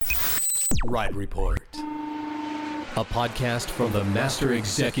Ride Report, a podcast from the Master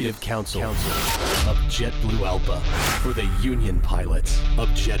Executive Council of JetBlue ALPA for the union pilots of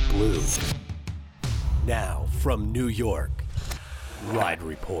JetBlue. Now from New York, Ride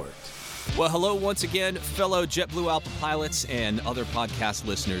Report. Well, hello once again, fellow JetBlue ALPA pilots and other podcast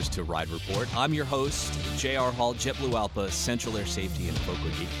listeners to Ride Report. I'm your host, J.R. Hall, JetBlue ALPA Central Air Safety and Focal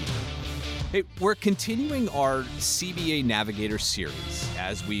Gatekeeper. Hey, we're continuing our CBA Navigator series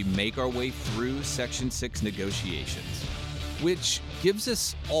as we make our way through Section 6 negotiations, which gives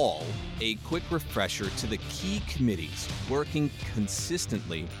us all a quick refresher to the key committees working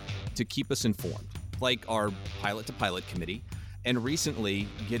consistently to keep us informed, like our pilot-to-pilot committee, and recently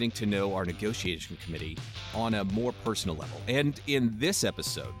getting to know our negotiation committee on a more personal level. And in this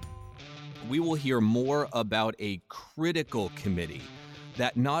episode, we will hear more about a critical committee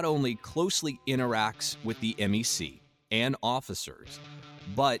that not only closely interacts with the MEC and officers,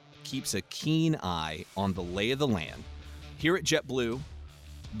 but keeps a keen eye on the lay of the land here at JetBlue,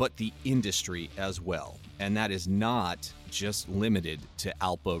 but the industry as well. And that is not just limited to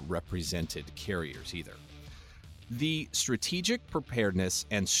ALPA-represented carriers either. The Strategic Preparedness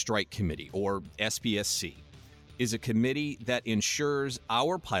and Strike Committee, or SPSC, is a committee that ensures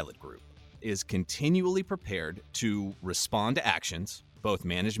our pilot group is continually prepared to respond to actions, both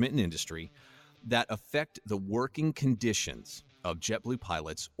management and industry, that affect the working conditions of JetBlue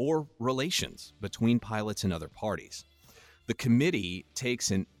pilots or relations between pilots and other parties. The committee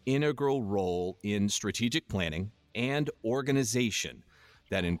takes an integral role in strategic planning and organization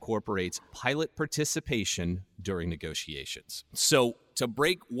that incorporates pilot participation during negotiations. So to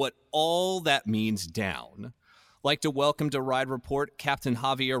break what all that means down, I'd like to welcome to Ride Report Captain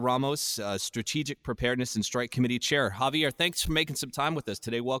Javier Ramos, Strategic Preparedness and Strike Committee Chair. Javier, thanks for making some time with us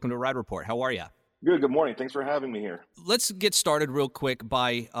today. Welcome to Ride Report. How are you? Good morning. Thanks for having me here. Let's get started real quick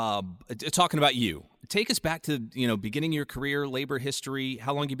by talking about you. Take us back to, beginning your career, labor history,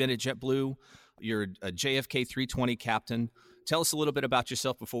 how long you've been at JetBlue. You're a JFK 320 captain. Tell us a little bit about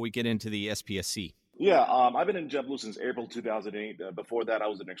yourself before we get into the SPSC. Yeah, I've been in JetBlue since April 2008. Before that, I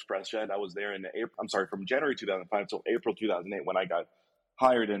was in ExpressJet. I was there from January 2005 until April 2008 when I got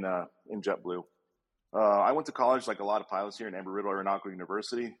hired in JetBlue. I went to college like a lot of pilots here in Embry-Riddle Aeronautical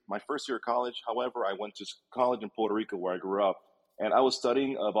University. My first year of college, however, I went to college in Puerto Rico where I grew up, and I was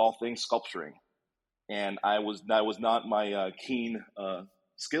studying, of all things, sculpturing. And that was not my keen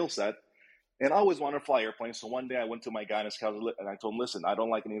skill set. And I always wanted to fly airplanes. So one day I went to my guidance counselor and I told him, listen, I don't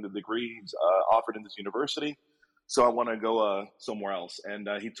like any of the degrees offered in this university, so I want to go somewhere else. And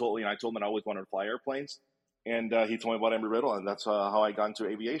I told him I always wanted to fly airplanes. And he told me about Embry-Riddle, and that's how I got into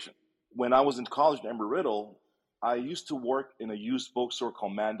aviation. When I was in college in Embry-Riddle, I used to work in a used bookstore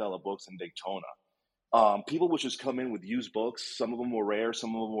called Mandela Books in Daytona. People would just come in with used books. Some of them were rare.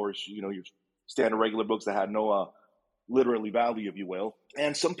 Some of them were, your standard regular books that had no literally value, if you will.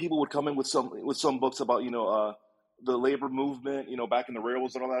 And some people would come in with some books about, the labor movement, back in the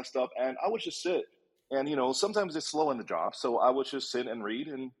railroads and all that stuff. And I would just sit and, sometimes it's slow in the job. So I would just sit and read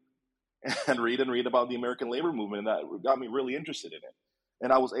and read about the American labor movement. And that got me really interested in it.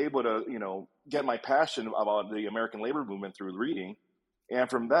 And I was able to, get my passion about the American labor movement through reading. And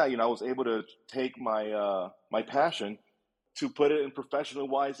from that, I was able to take my passion to put it in professional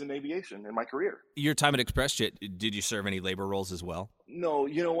wise in aviation in my career. Your time at ExpressJet, did you serve any labor roles as well? No,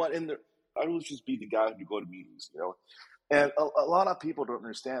 you know what? I would just be the guy who go to meetings, And a lot of people don't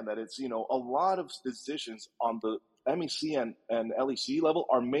understand that it's, a lot of decisions on the MEC and LEC level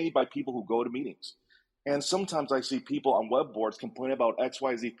are made by people who go to meetings. And sometimes I see people on web boards complain about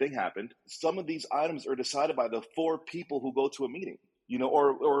XYZ thing happened. Some of these items are decided by the 4 people who go to a meeting.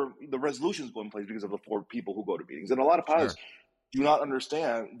 Or the resolutions go in place because of the 4 people who go to meetings. And a lot of pilots do not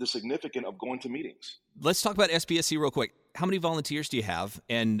understand the significance of going to meetings. Let's talk about SPSC real quick. How many volunteers do you have?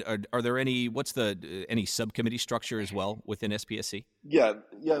 And are there any subcommittee structure as well within SPSC? Yeah,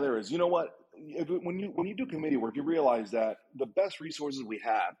 there is. You know what? When you do committee work, you realize that the best resources we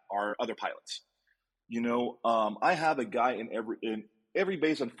have are other pilots. I have a guy in every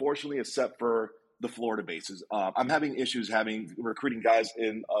base, unfortunately, except for the Florida bases. I'm having issues recruiting guys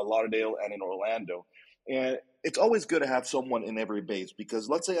in Lauderdale and in Orlando. And it's always good to have someone in every base because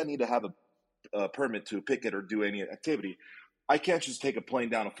let's say I need to have a permit to picket or do any activity. I can't just take a plane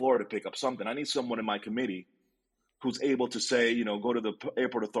down to Florida to pick up something. I need someone in my committee who's able to say, go to the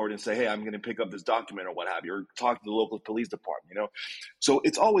airport authority and say, hey, I'm going to pick up this document or what have you, or talk to the local police department, So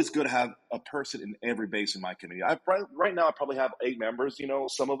it's always good to have a person in every base in my committee. Right now, I probably have 8 members,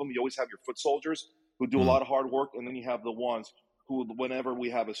 Some of them, you always have your foot soldiers who do a lot of hard work, and then you have the ones who, whenever we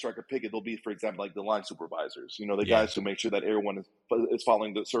have a striker picket, they'll be, for example, like the line supervisors, the guys who make sure that everyone is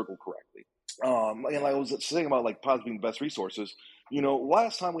following the circle correctly. And like I was saying about like pilots being the best resources,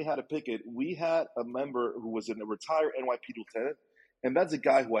 last time we had a picket, we had a member who was a retired NYPD lieutenant, and that's a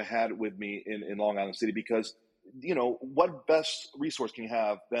guy who I had with me in Long Island City because, what best resource can you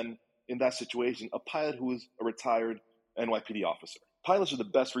have than in that situation, a pilot who is a retired NYPD officer? Pilots are the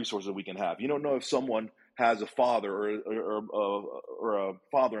best resources we can have. You don't know if someone has a father or a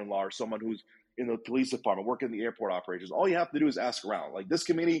father-in-law or someone who's in the police department working in the airport operations. All you have to do is ask around. Like this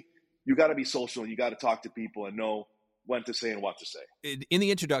committee, you got to be social. You got to talk to people and know when to say and what to say. In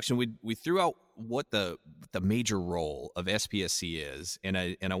the introduction, we threw out what the major role of SPSC is, and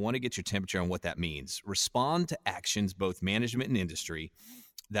I want to get your temperature on what that means. Respond to actions, both management and industry,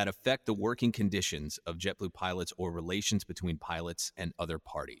 that affect the working conditions of JetBlue pilots or relations between pilots and other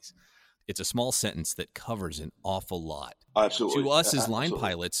parties. It's a small sentence that covers an awful lot. Absolutely. To us as line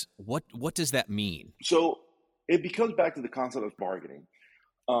pilots, what does that mean? So it becomes back to the concept of bargaining.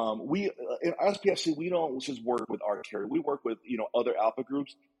 We in SPSC, we don't just work with our carrier. We work with other ALPA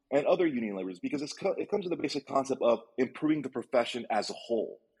groups and other union laborers because it comes to the basic concept of improving the profession as a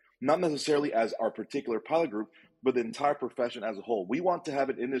whole, not necessarily as our particular pilot group, but the entire profession as a whole. We want to have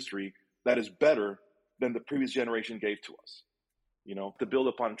an industry that is better than the previous generation gave to us, to build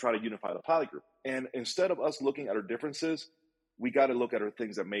upon and try to unify the pilot group. And instead of us looking at our differences, we got to look at our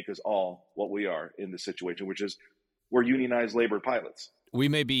things that make us all what we are in this situation, which is we're unionized labor pilots. We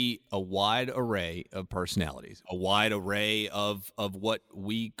may be a wide array of personalities, a wide array of what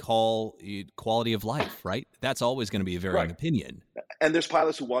we call quality of life, right? That's always going to be a varying opinion. And there's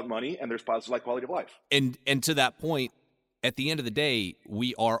pilots who want money, and there's pilots who like quality of life. And to that point, at the end of the day,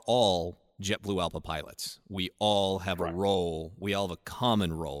 we are all JetBlue ALPA pilots. We all have a role. We all have a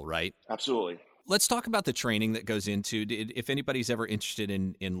common role, right? Absolutely. Let's talk about the training that goes into, if anybody's ever interested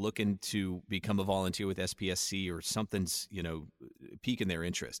in looking to become a volunteer with SPSC or something's, piquing their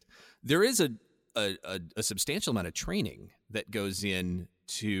interest. There is a substantial amount of training that goes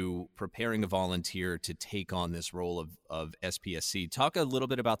into preparing a volunteer to take on this role of SPSC. Talk a little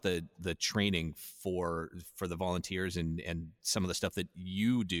bit about the training for the volunteers and some of the stuff that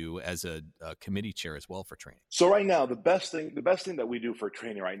you do as a committee chair as well for training. So right now, the best thing that we do for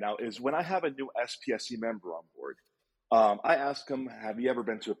training right now is when I have a new SPSC member on board, I ask them, have you ever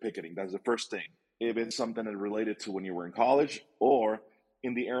been to a picketing? That's the first thing. If it's something that related to when you were in college or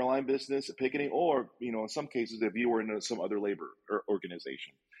in the airline business, picketing, or, in some cases, if you were in some other labor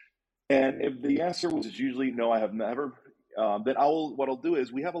organization. And if the answer was usually no, I have never, then what I'll do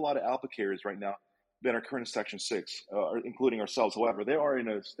is we have a lot of ALPA carriers right now that are current Section 6, including ourselves. However, they are in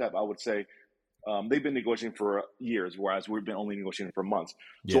a step, I would say, they've been negotiating for years, whereas we've been only negotiating for months.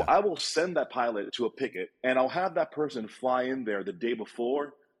 Yeah. So I will send that pilot to a picket, and I'll have that person fly in there the day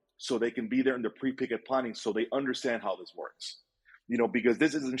before so they can be there in the pre-picket planning so they understand how this works. Because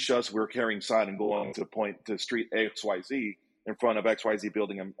this isn't just we're carrying sign and going to street XYZ in front of XYZ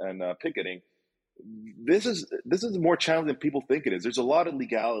building and picketing. This is more challenging than people think it is. There's a lot of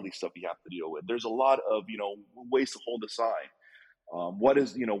legality stuff you have to deal with. There's a lot of ways to hold a sign. What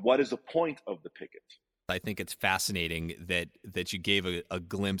is the point of the picket? I think it's fascinating that you gave a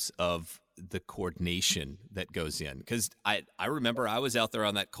glimpse of the coordination that goes in, because I remember I was out there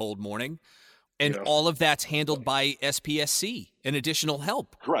on that cold morning. And all of that's handled by SPSC and additional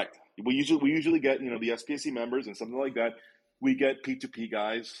help. Correct. We usually get the SPSC members and something like that. We get P2P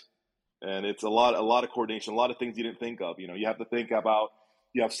guys, and it's a lot of coordination, a lot of things you didn't think of. You have to think about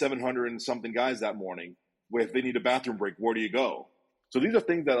you have 700 and something guys that morning. If they need a bathroom break, where do you go? So these are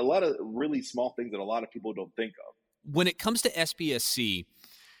things that a lot of really small things that a lot of people don't think of. When it comes to SPSC,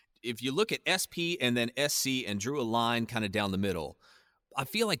 if you look at SP and then SC and drew a line kind of down the middle, I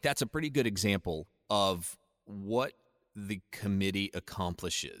feel like that's a pretty good example of what the committee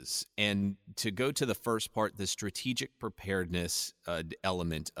accomplishes. And to go to the first part, the strategic preparedness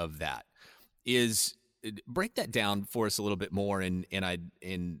element of that is break that down for us a little bit more. And I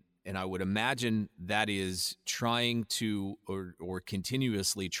would imagine that is trying to or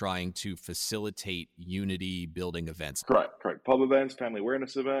continuously trying to facilitate unity building events. Correct. Pub events, family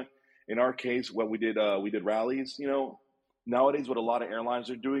awareness event. In our case, what we did rallies. Nowadays, what a lot of airlines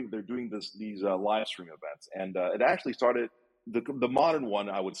are doing, they're doing these live stream events. And it actually started, the modern one,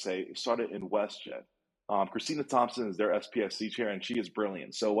 I would say, started in WestJet. Christina Thompson is their SPSC chair, and she is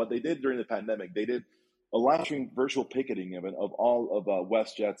brilliant. So what they did during the pandemic, they did a live stream virtual picketing event of all of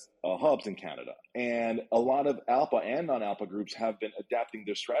WestJet's hubs in Canada. And a lot of ALPA and non-ALPA groups have been adapting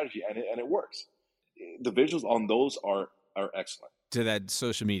their strategy, and it works. The visuals on those are excellent. To that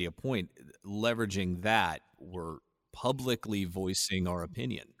social media point, leveraging that, we're publicly voicing our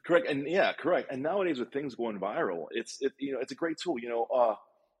opinion. Correct. And nowadays with things going viral, it's a great tool.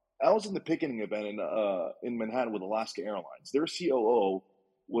 I was in the picketing event in Manhattan with Alaska Airlines. Their COO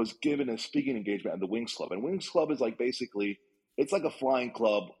was given a speaking engagement at the Wings Club. And Wings Club is like basically, it's like a flying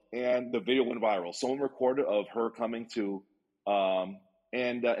club, and the video went viral. Someone recorded of her coming to,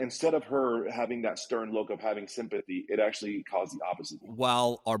 and instead of her having that stern look of having sympathy, it actually caused the opposite.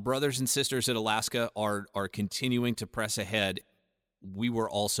 While our brothers and sisters at Alaska are continuing to press ahead, we were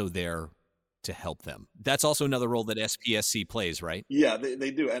also there to help them. That's also another role that SPSC plays, right? Yeah, they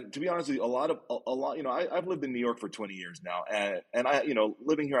do. And to be honest with you, a lot, I've lived in New York for 20 years now. And I,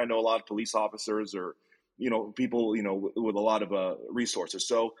 living here, I know a lot of police officers or, people, with a lot of resources.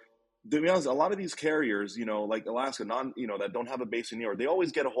 So to be honest, a lot of these carriers, like Alaska, that don't have a base in New York, they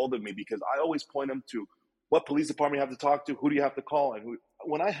always get a hold of me because I always point them to what police department you have to talk to, who do you have to call. And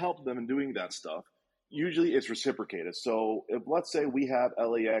when I help them in doing that stuff, usually it's reciprocated. So if, let's say we have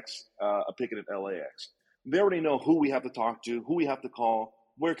LAX, a picket at LAX, they already know who we have to talk to, who we have to call,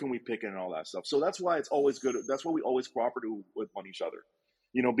 where can we picket and all that stuff. So that's why it's always good. That's why we always cooperate with each other,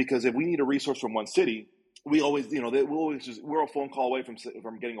 because if we need a resource from one city, we always, we're a phone call away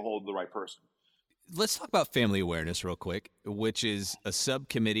from getting a hold of the right person. Let's talk about family awareness real quick, which is a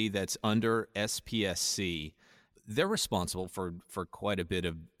subcommittee that's under SPSC. They're responsible for quite a bit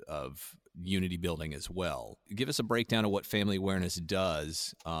of unity building as well. Give us a breakdown of what family awareness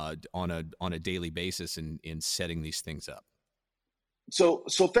does on a daily basis in setting these things up. So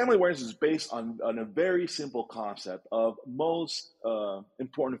family awareness is based on a very simple concept of most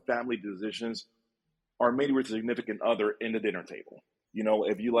important family decisions are made with a significant other in the dinner table.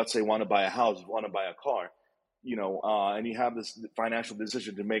 If you, let's say, want to buy a house, want to buy a car, and you have this financial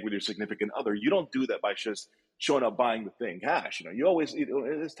decision to make with your significant other, you don't do that by just showing up buying the thing cash. You always,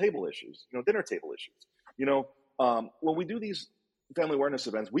 there's table issues, dinner table issues. When we do these family awareness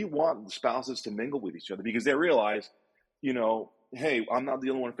events, we want the spouses to mingle with each other because they realize, hey, I'm not the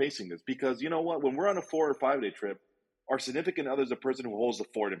only one facing this. Because you know what, when we're on a 4 or 5 day trip, our significant other is the person who holds the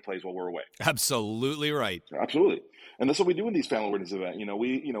fort in place while we're away. Absolutely right. Absolutely. And that's what we do in these family awareness events.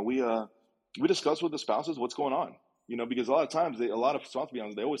 We discuss with the spouses what's going on, because a lot of times a lot of spouses, to be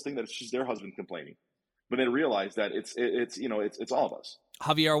honest, they always think that it's just their husband complaining, but they realize that it's all of us.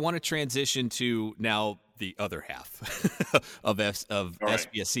 Javier, I want to transition to now the other half of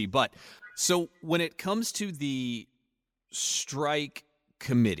SPSC. But so when it comes to the strike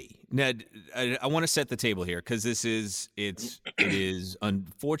committee, Ned, I want to set the table here because it is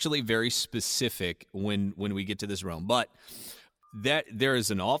unfortunately very specific when we get to this realm, but that there is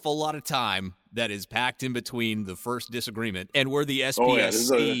an awful lot of time that is packed in between the first disagreement and where the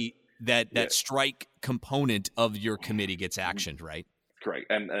SPSC that strike component of your committee gets actioned, right? Correct.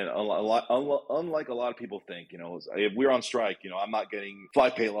 And unlike a lot of people think, if we're on strike, I'm not getting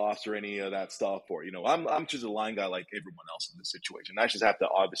flight pay loss or any of that stuff, or, I'm just a line guy like everyone else in this situation. I just have to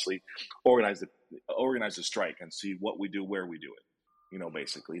obviously organize the strike and see what we do, where we do it,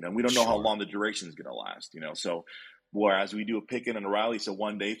 basically. And we don't know how long the duration is going to last, so whereas we do a picket and a rally, it's a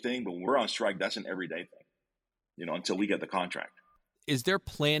 1 day thing, but when we're on strike, that's an everyday thing, until we get the contract. Is there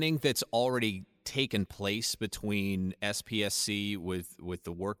planning that's already taken place between SPSC with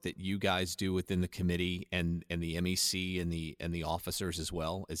the work that you guys do within the committee and the MEC and the officers as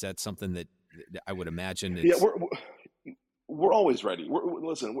well? Is that something that I would imagine? We're always ready.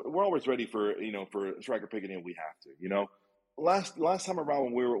 We're always ready for striker picketing if we have to. Last time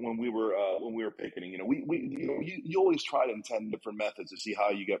around when we were picketing, you always try to intend different methods to see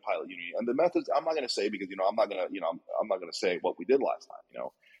how you get pilot unity. And the methods I'm not going to say because I'm not going to say what we did last time.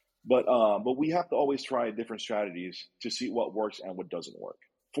 But we have to always try different strategies to see what works and what doesn't work.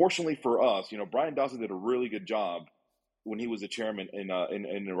 Fortunately for us, Brian Dawson did a really good job when he was the chairman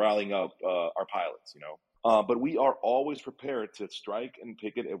in rallying up our pilots. But we are always prepared to strike and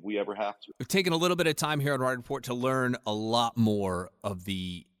picket if we ever have to. We've taken a little bit of time here on Ride Report to learn a lot more of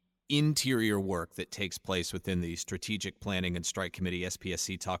the interior work that takes place within the Strategic Planning and Strike Committee,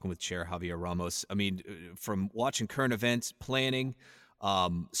 SPSC, talking with Chair Javier Ramos. I mean, from watching current events, planning,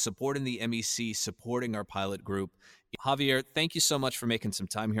 supporting the MEC, supporting our pilot group. Javier, thank you so much for making some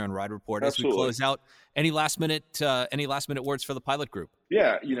time here on Ride Report. Absolutely. As we close out, any last minute words for the pilot group?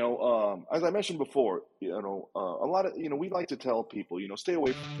 Yeah, as I mentioned before, a lot of, we like to tell people, please stay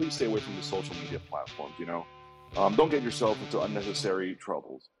away from the social media platforms, don't get yourself into unnecessary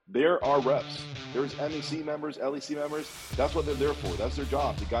troubles. There are reps. There's MEC members, LEC members. That's what they're there for. That's their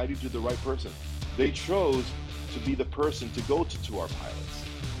job, to guide you to the right person. They chose to be the person to go to our pilots,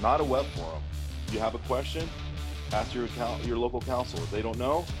 not a web forum. If you have a question, ask your local council. If they don't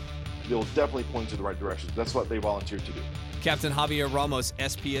know, they'll definitely point to the right direction. That's what they volunteered to do. Captain Javier Ramos,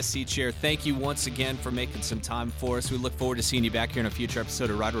 SPSC Chair, thank you once again for making some time for us. We look forward to seeing you back here in a future episode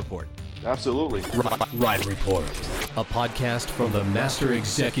of Ride Report. Absolutely. Ride Report, a podcast from the Master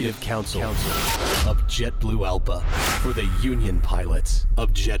Executive Council of JetBlue ALPA for the union pilots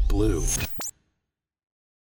of JetBlue.